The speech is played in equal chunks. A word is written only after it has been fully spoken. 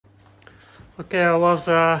Okay, I was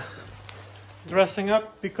dressing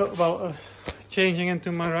up because, changing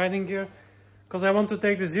into my riding gear because I want to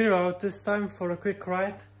take the Zero out this time for a quick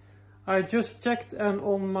ride. I just checked, and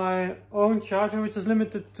on my own charger, which is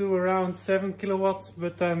limited to around 7 kilowatts,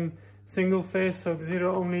 but I'm single phase, so the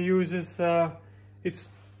Zero only uses its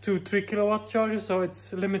 2-3 kilowatt charger, so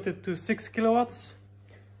it's limited to 6 kilowatts.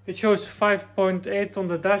 It shows 5.8 on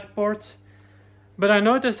the dashboard. But I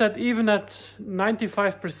noticed that even at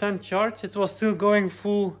 95% charge, it was still going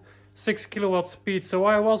full 6 kilowatt speed. So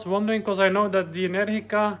I was wondering, because I know that the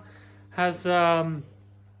Energica has a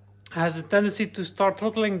tendency to start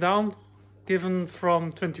throttling down, given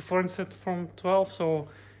from 24 instead from 12. So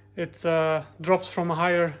it drops from a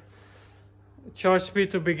higher charge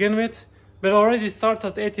speed to begin with, but already starts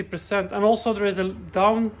at 80%. And also there is a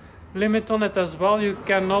down limit on it as well. You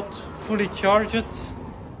cannot fully charge it,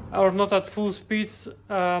 or not at full speeds.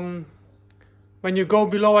 When you go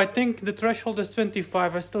below, I think the threshold is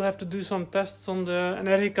 25. I still have to do some tests on the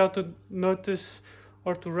Energica to notice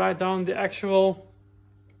or to write down the actual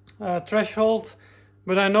threshold.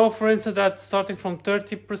 But I know, for instance, that starting from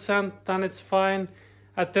 30%, then it's fine.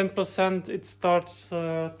 At 10%, it starts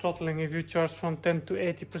throttling if you charge from 10 to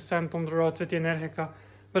 80% on the road with the Energica.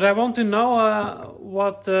 But I want to know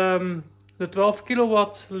what the 12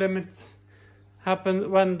 kilowatt limit happen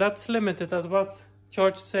when that's limited, at what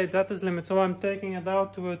charge state that is limited. So I'm taking it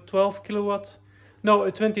out to a 12 kilowatt, no,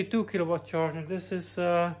 a 22 kilowatt charger. This is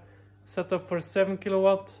set up for 7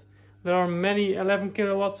 kilowatt. There are many 11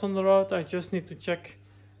 kilowatts on the road. I just need to check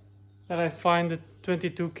that I find the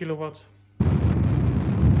 22 kilowatt.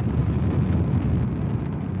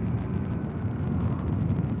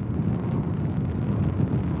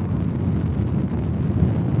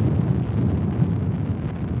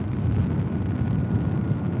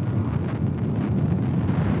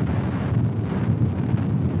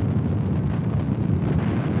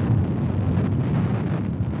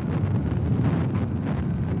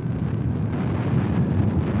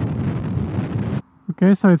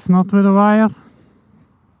 Okay, so it's not with a wire.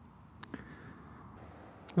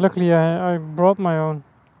 Luckily I brought my own,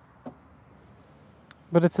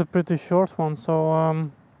 but it's a pretty short one, so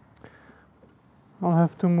I'll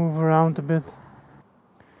have to move around a bit.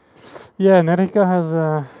 Yeah, Energica has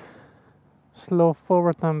a slow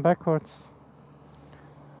forward and backwards,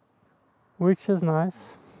 which is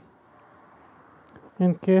nice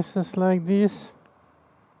in cases like these.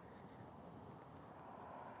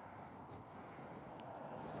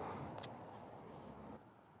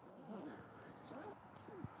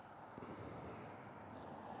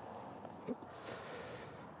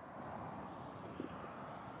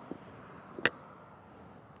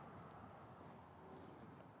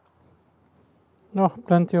 Oh,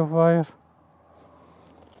 plenty of wire.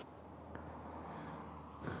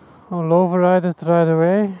 I'll override it right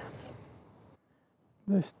away.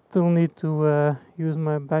 I still need to use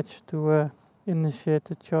my badge to initiate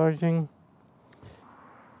the charging.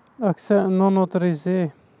 Accès non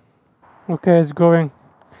autorisé. Okay, it's going.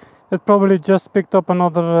 It probably just picked up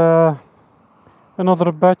another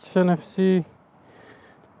batch NFC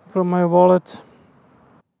from my wallet.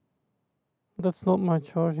 That's not my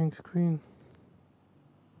charging screen.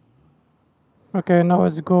 Okay, now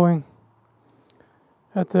it's going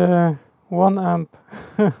at 1 amp.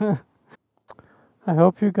 I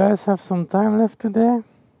hope you guys have some time left today.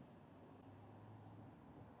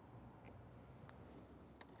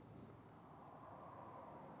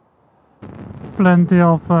 Plenty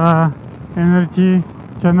of energy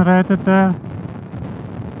generated there.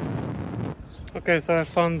 Okay, so I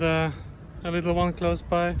found a little one close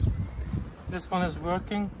by. This one is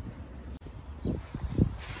working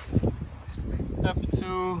up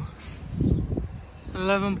to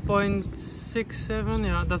 11.67.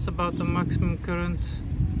 yeah, that's about the maximum current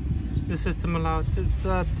the system allows. It's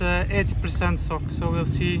at 80% SOC, so we'll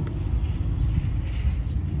see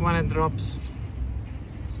when it drops.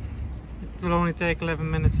 It will only take 11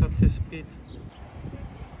 minutes at this speed.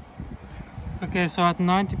 Okay, so at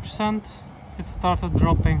 90% it started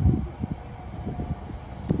dropping.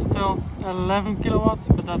 Still 11 kilowatts,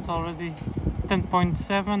 but that's already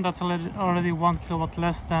 10.7. that's already 1 kilowatt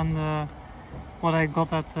less than what I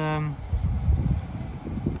got at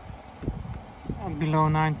below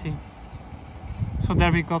 90. So there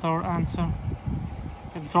we got our answer.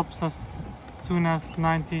 It drops as soon as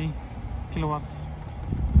 90 kilowatts.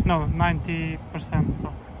 No,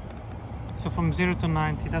 90%. So from 0 to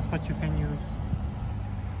 90, that's what you can use.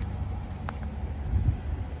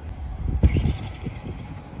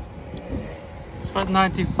 So at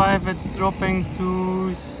 95 it's dropping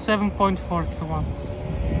to 7.4 kilowatts.